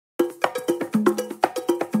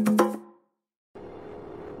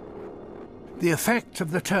The effect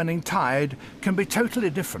of the turning tide can be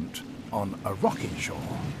totally different on a rocky shore.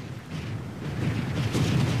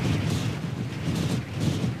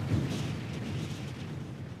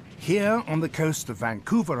 Here on the coast of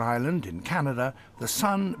Vancouver Island in Canada, the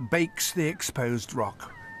sun bakes the exposed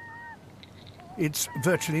rock. It's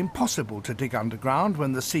virtually impossible to dig underground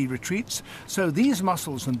when the sea retreats, so these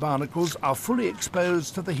mussels and barnacles are fully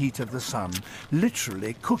exposed to the heat of the sun,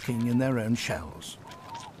 literally cooking in their own shells.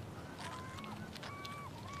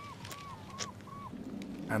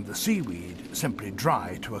 And the seaweed simply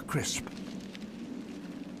dry to a crisp.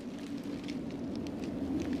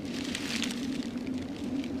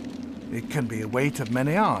 It can be a wait of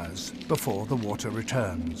many hours before the water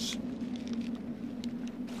returns.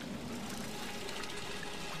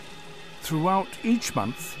 Throughout each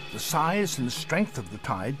month, the size and strength of the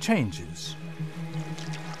tide changes.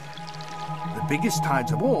 The biggest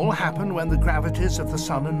tides of all happen when the gravities of the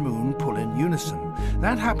sun and moon pull in unison.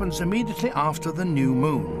 That happens immediately after the new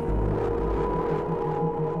moon.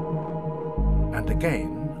 And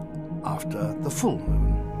again after the full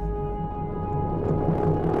moon.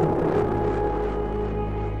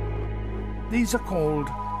 These are called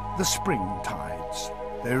the spring tides.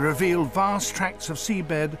 They reveal vast tracts of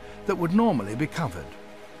seabed that would normally be covered.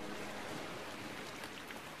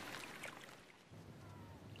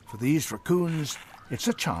 For these raccoons, it's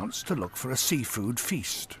a chance to look for a seafood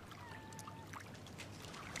feast.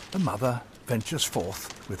 The mother ventures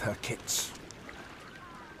forth with her kits.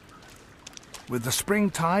 With the spring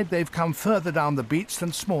tide, they've come further down the beach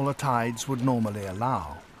than smaller tides would normally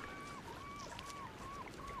allow.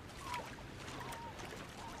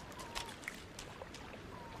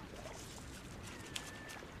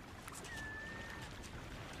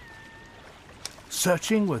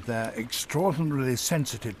 Searching with their extraordinarily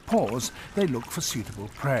sensitive paws, they look for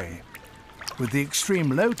suitable prey. With the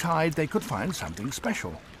extreme low tide, they could find something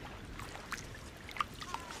special.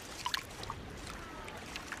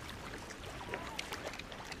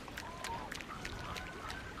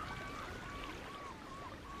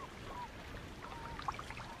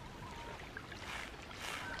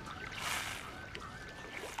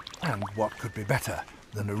 And what could be better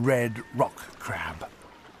than a red rock crab?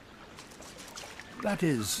 That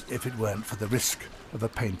is, if it weren't for the risk of a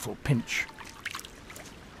painful pinch.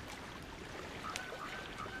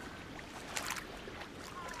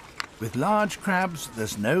 With large crabs,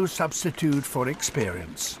 there's no substitute for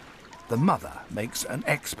experience. The mother makes an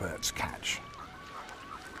expert's catch.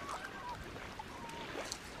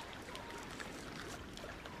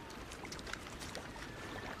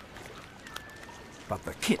 But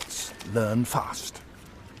the kits learn fast.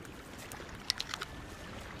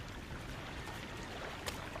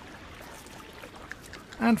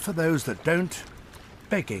 And for those that don't,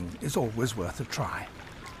 begging is always worth a try.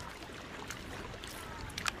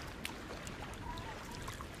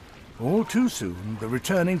 All too soon, the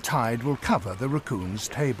returning tide will cover the raccoon's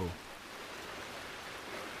table.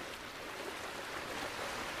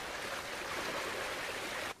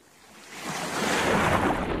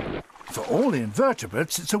 For all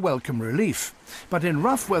invertebrates, it's a welcome relief, but in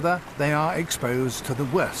rough weather, they are exposed to the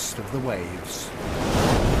worst of the waves.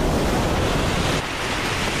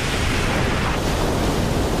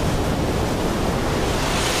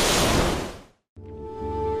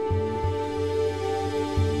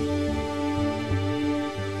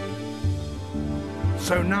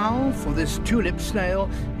 So now, for this tulip snail,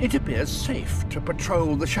 it appears safe to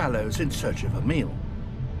patrol the shallows in search of a meal.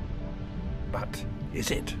 But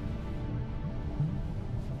is it?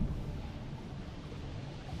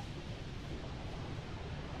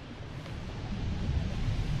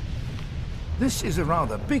 This is a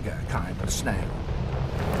rather bigger kind of snail.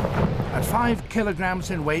 At 5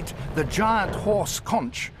 kilograms in weight, the giant horse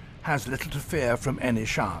conch has little to fear from any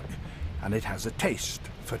shark, and it has a taste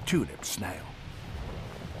for tulip snail.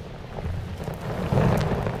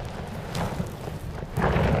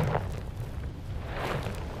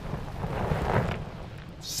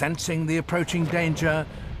 Sensing the approaching danger,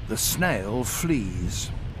 the snail flees.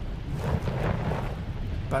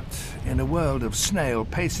 But in a world of snail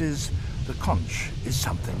paces, the conch is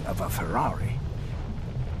something of a Ferrari.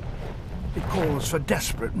 It calls for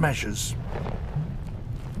desperate measures.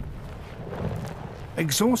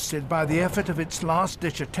 Exhausted by the effort of its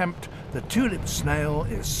last-ditch attempt, the tulip snail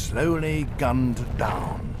is slowly gunned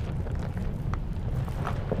down.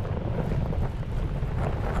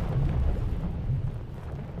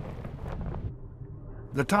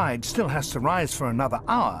 The tide still has to rise for another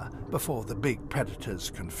hour before the big predators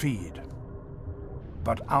can feed.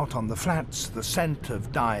 But out on the flats, the scent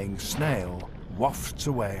of dying snail wafts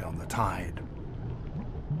away on the tide.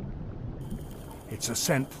 It's a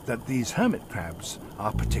scent that these hermit crabs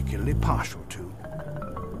are particularly partial to.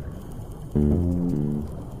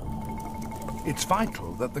 It's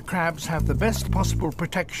vital that the crabs have the best possible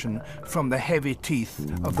protection from the heavy teeth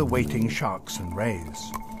of the waiting sharks and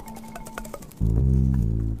rays.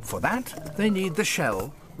 For that, they need the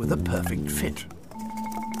shell with a perfect fit.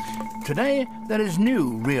 Today, there is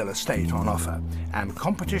new real estate on offer, and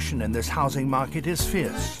competition in this housing market is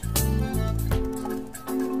fierce.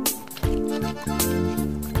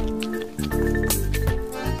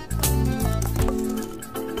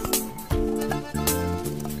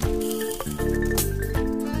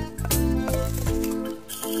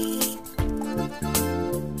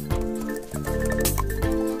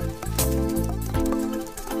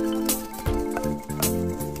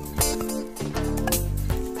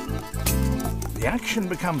 The action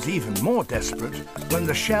becomes even more desperate when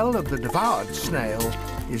the shell of the devoured snail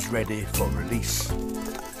is ready for release.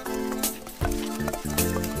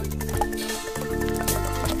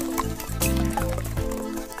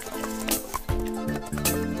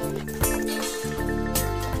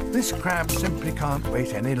 This crab simply can't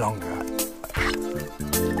wait any longer.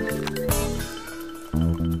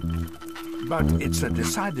 But it's a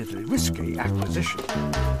decidedly risky acquisition.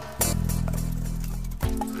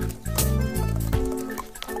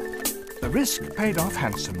 The risk paid off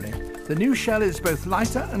handsomely. The new shell is both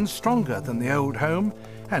lighter and stronger than the old home,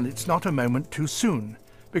 and it's not a moment too soon,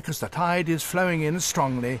 because the tide is flowing in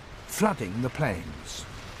strongly, flooding the plains.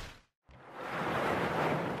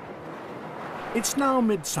 It's now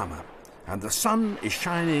midsummer, and the sun is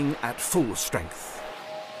shining at full strength.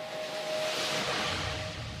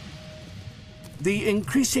 The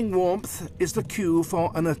increasing warmth is the cue for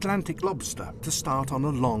an Atlantic lobster to start on a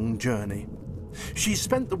long journey. She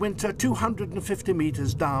spent the winter 250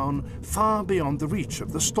 meters down, far beyond the reach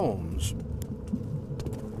of the storms.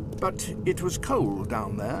 But it was cold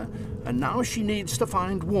down there, and now she needs to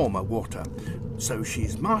find warmer water, so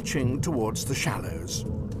she's marching towards the shallows.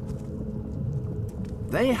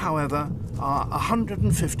 They, however, are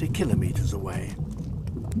 150 kilometers away.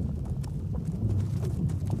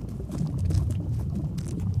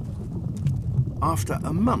 After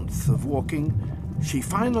a month of walking, she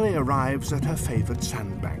finally arrives at her favoured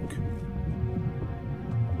sandbank.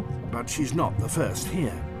 But she's not the first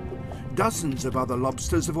here. Dozens of other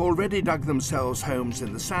lobsters have already dug themselves homes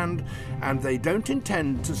in the sand, and they don't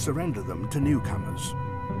intend to surrender them to newcomers.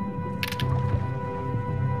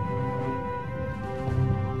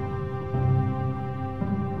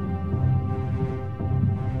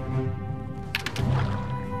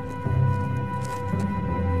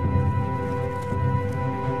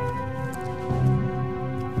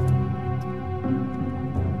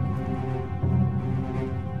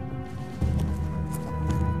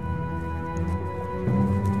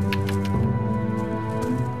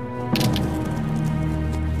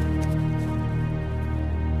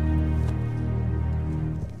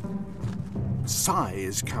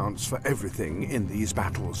 Size counts for everything in these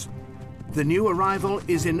battles. The new arrival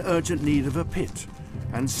is in urgent need of a pit,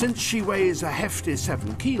 and since she weighs a hefty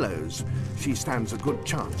 7 kilos, she stands a good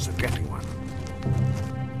chance of getting one.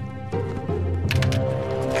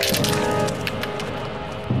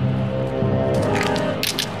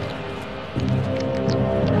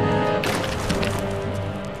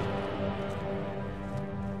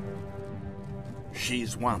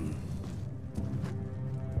 She's won.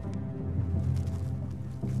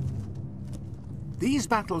 These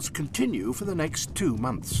battles continue for the next 2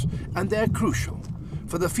 months, and they're crucial,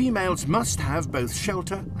 for the females must have both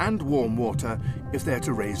shelter and warm water if they're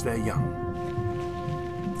to raise their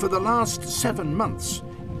young. For the last 7 months,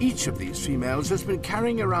 each of these females has been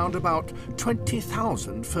carrying around about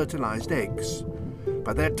 20,000 fertilized eggs.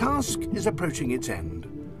 But their task is approaching its end.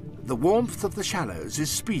 The warmth of the shallows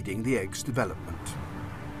is speeding the eggs' development.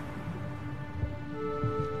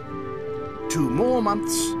 2 more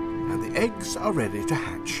months, and the eggs are ready to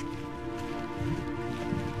hatch.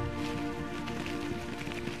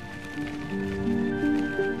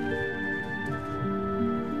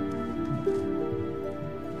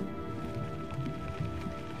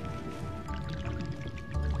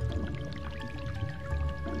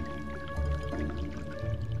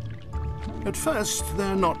 At first,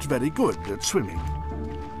 they're not very good at swimming.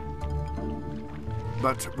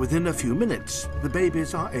 But within a few minutes, the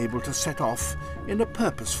babies are able to set off in a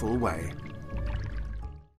purposeful way.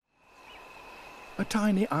 A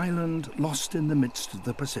tiny island lost in the midst of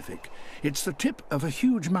the Pacific. It's the tip of a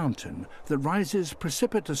huge mountain that rises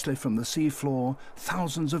precipitously from the seafloor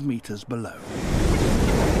thousands of meters below.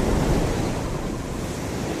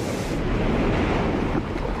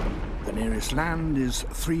 The nearest land is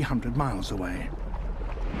 300 miles away.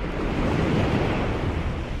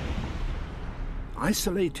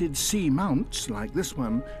 Isolated sea mounts, like this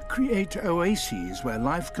one, create oases where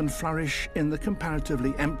life can flourish in the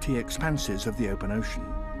comparatively empty expanses of the open ocean.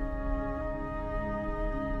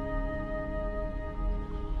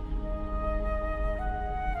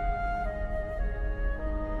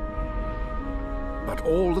 But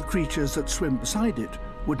all the creatures that swim beside it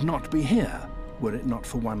would not be here were it not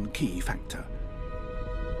for one key factor: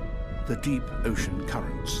 the deep ocean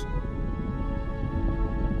currents.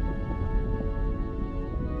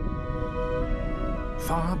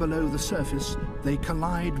 Far below the surface, they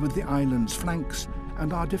collide with the island's flanks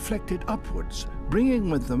and are deflected upwards, bringing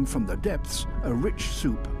with them from the depths a rich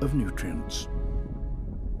soup of nutrients.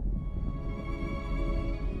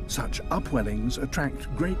 Such upwellings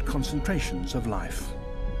attract great concentrations of life.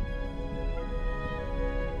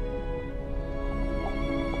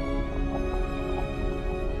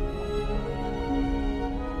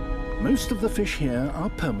 Most of the fish here are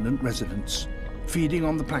permanent residents, feeding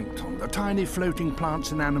on the plankton, the tiny floating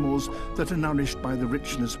plants and animals that are nourished by the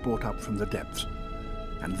richness brought up from the depths.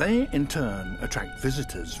 And they, in turn, attract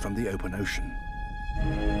visitors from the open ocean.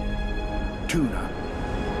 Tuna.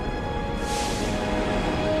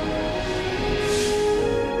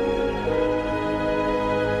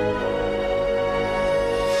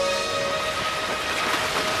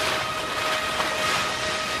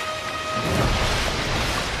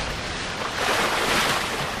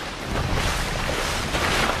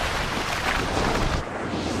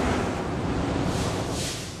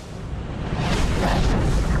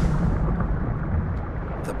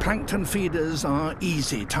 Plankton feeders are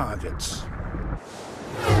easy targets.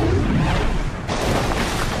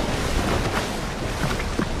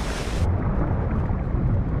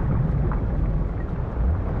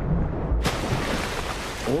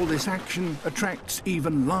 All this action attracts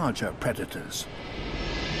even larger predators.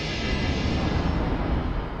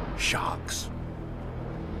 Sharks.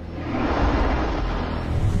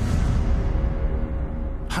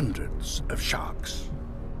 Hundreds of sharks.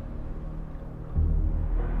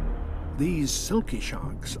 These silky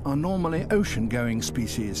sharks are normally ocean-going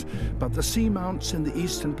species, but the seamounts in the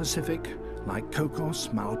eastern Pacific, like Cocos,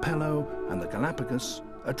 Malpelo, and the Galapagos,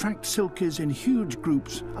 attract silkies in huge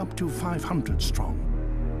groups up to 500 strong.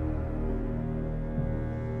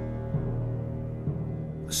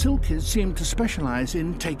 Silkies seem to specialize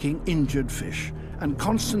in taking injured fish and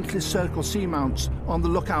constantly circle seamounts on the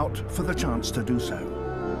lookout for the chance to do so.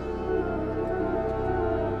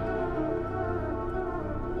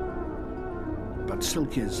 But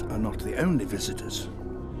silkies are not the only visitors.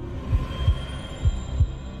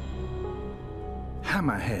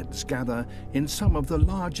 Hammerheads gather in some of the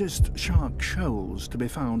largest shark shoals to be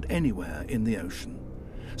found anywhere in the ocean.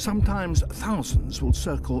 Sometimes thousands will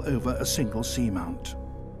circle over a single seamount.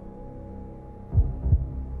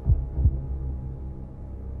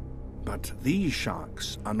 But these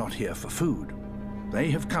sharks are not here for food.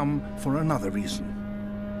 They have come for another reason.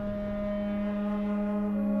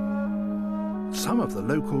 Some of the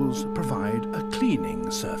locals provide a cleaning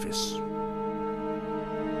service.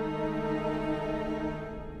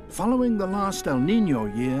 Following the last El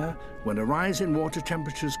Niño year, when a rise in water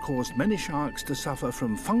temperatures caused many sharks to suffer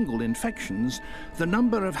from fungal infections, the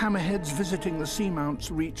number of hammerheads visiting the seamounts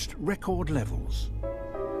reached record levels.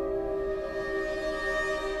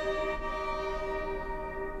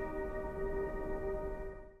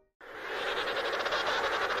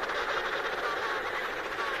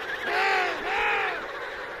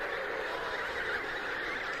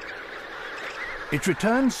 It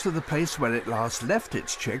returns to the place where it last left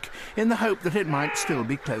its chick in the hope that it might still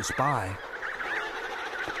be close by.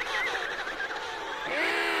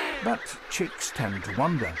 But chicks tend to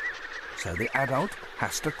wander, so the adult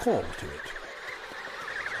has to call to it.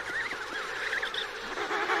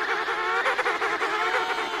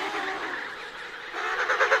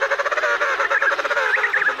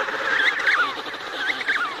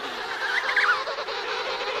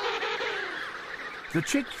 The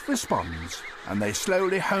chick responds, and they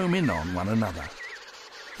slowly home in on one another.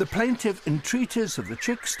 The plaintive entreaties of the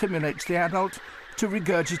chick stimulates the adult to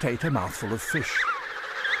regurgitate a mouthful of fish.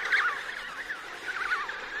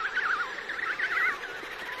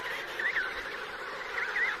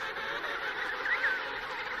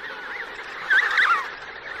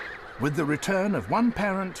 With the return of one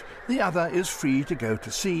parent, the other is free to go to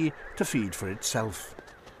sea to feed for itself.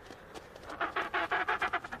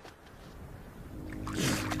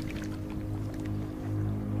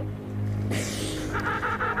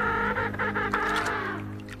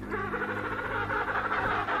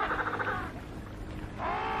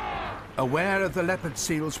 Aware of the leopard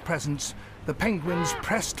seal's presence, the penguins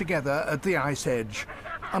press together at the ice edge,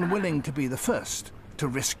 unwilling to be the first to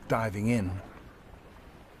risk diving in.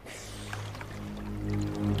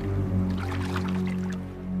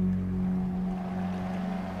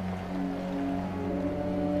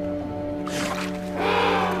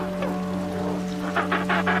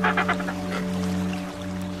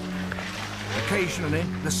 Occasionally,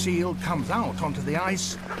 the seal comes out onto the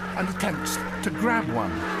ice and attempts to grab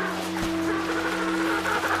one.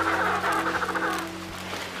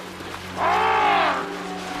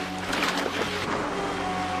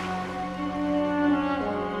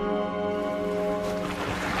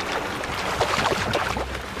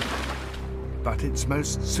 But its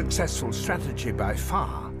most successful strategy by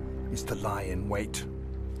far is to lie in wait.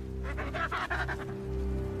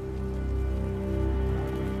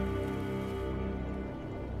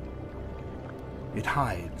 It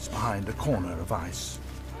hides behind a corner of ice.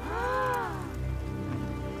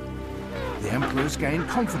 The emperors gain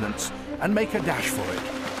confidence and make a dash for it.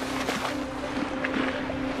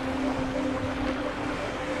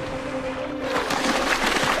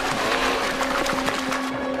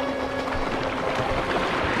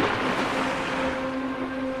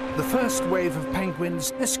 The first wave of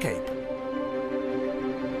penguins escape.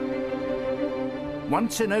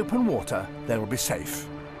 Once in open water, they will be safe.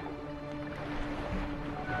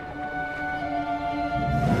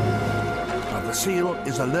 The seal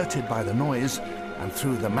is alerted by the noise, and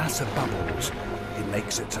through the mass of bubbles, it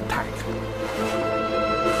makes its attack.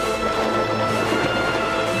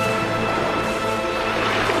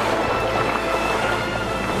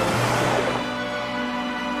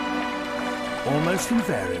 Almost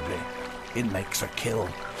invariably, it makes a kill.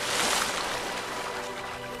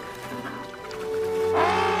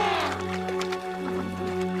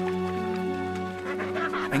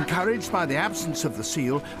 Encouraged by the absence of the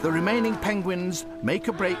seal, the remaining penguins make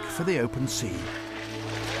a break for the open sea.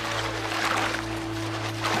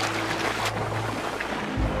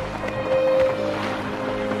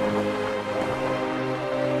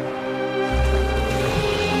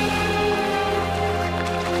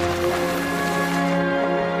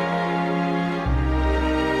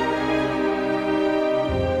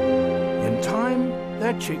 In time,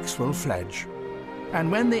 their chicks will fledge. And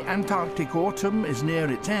when the Antarctic autumn is near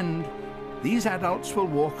its end, these adults will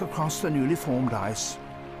walk across the newly formed ice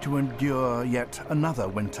to endure yet another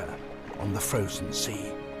winter on the frozen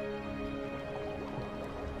sea.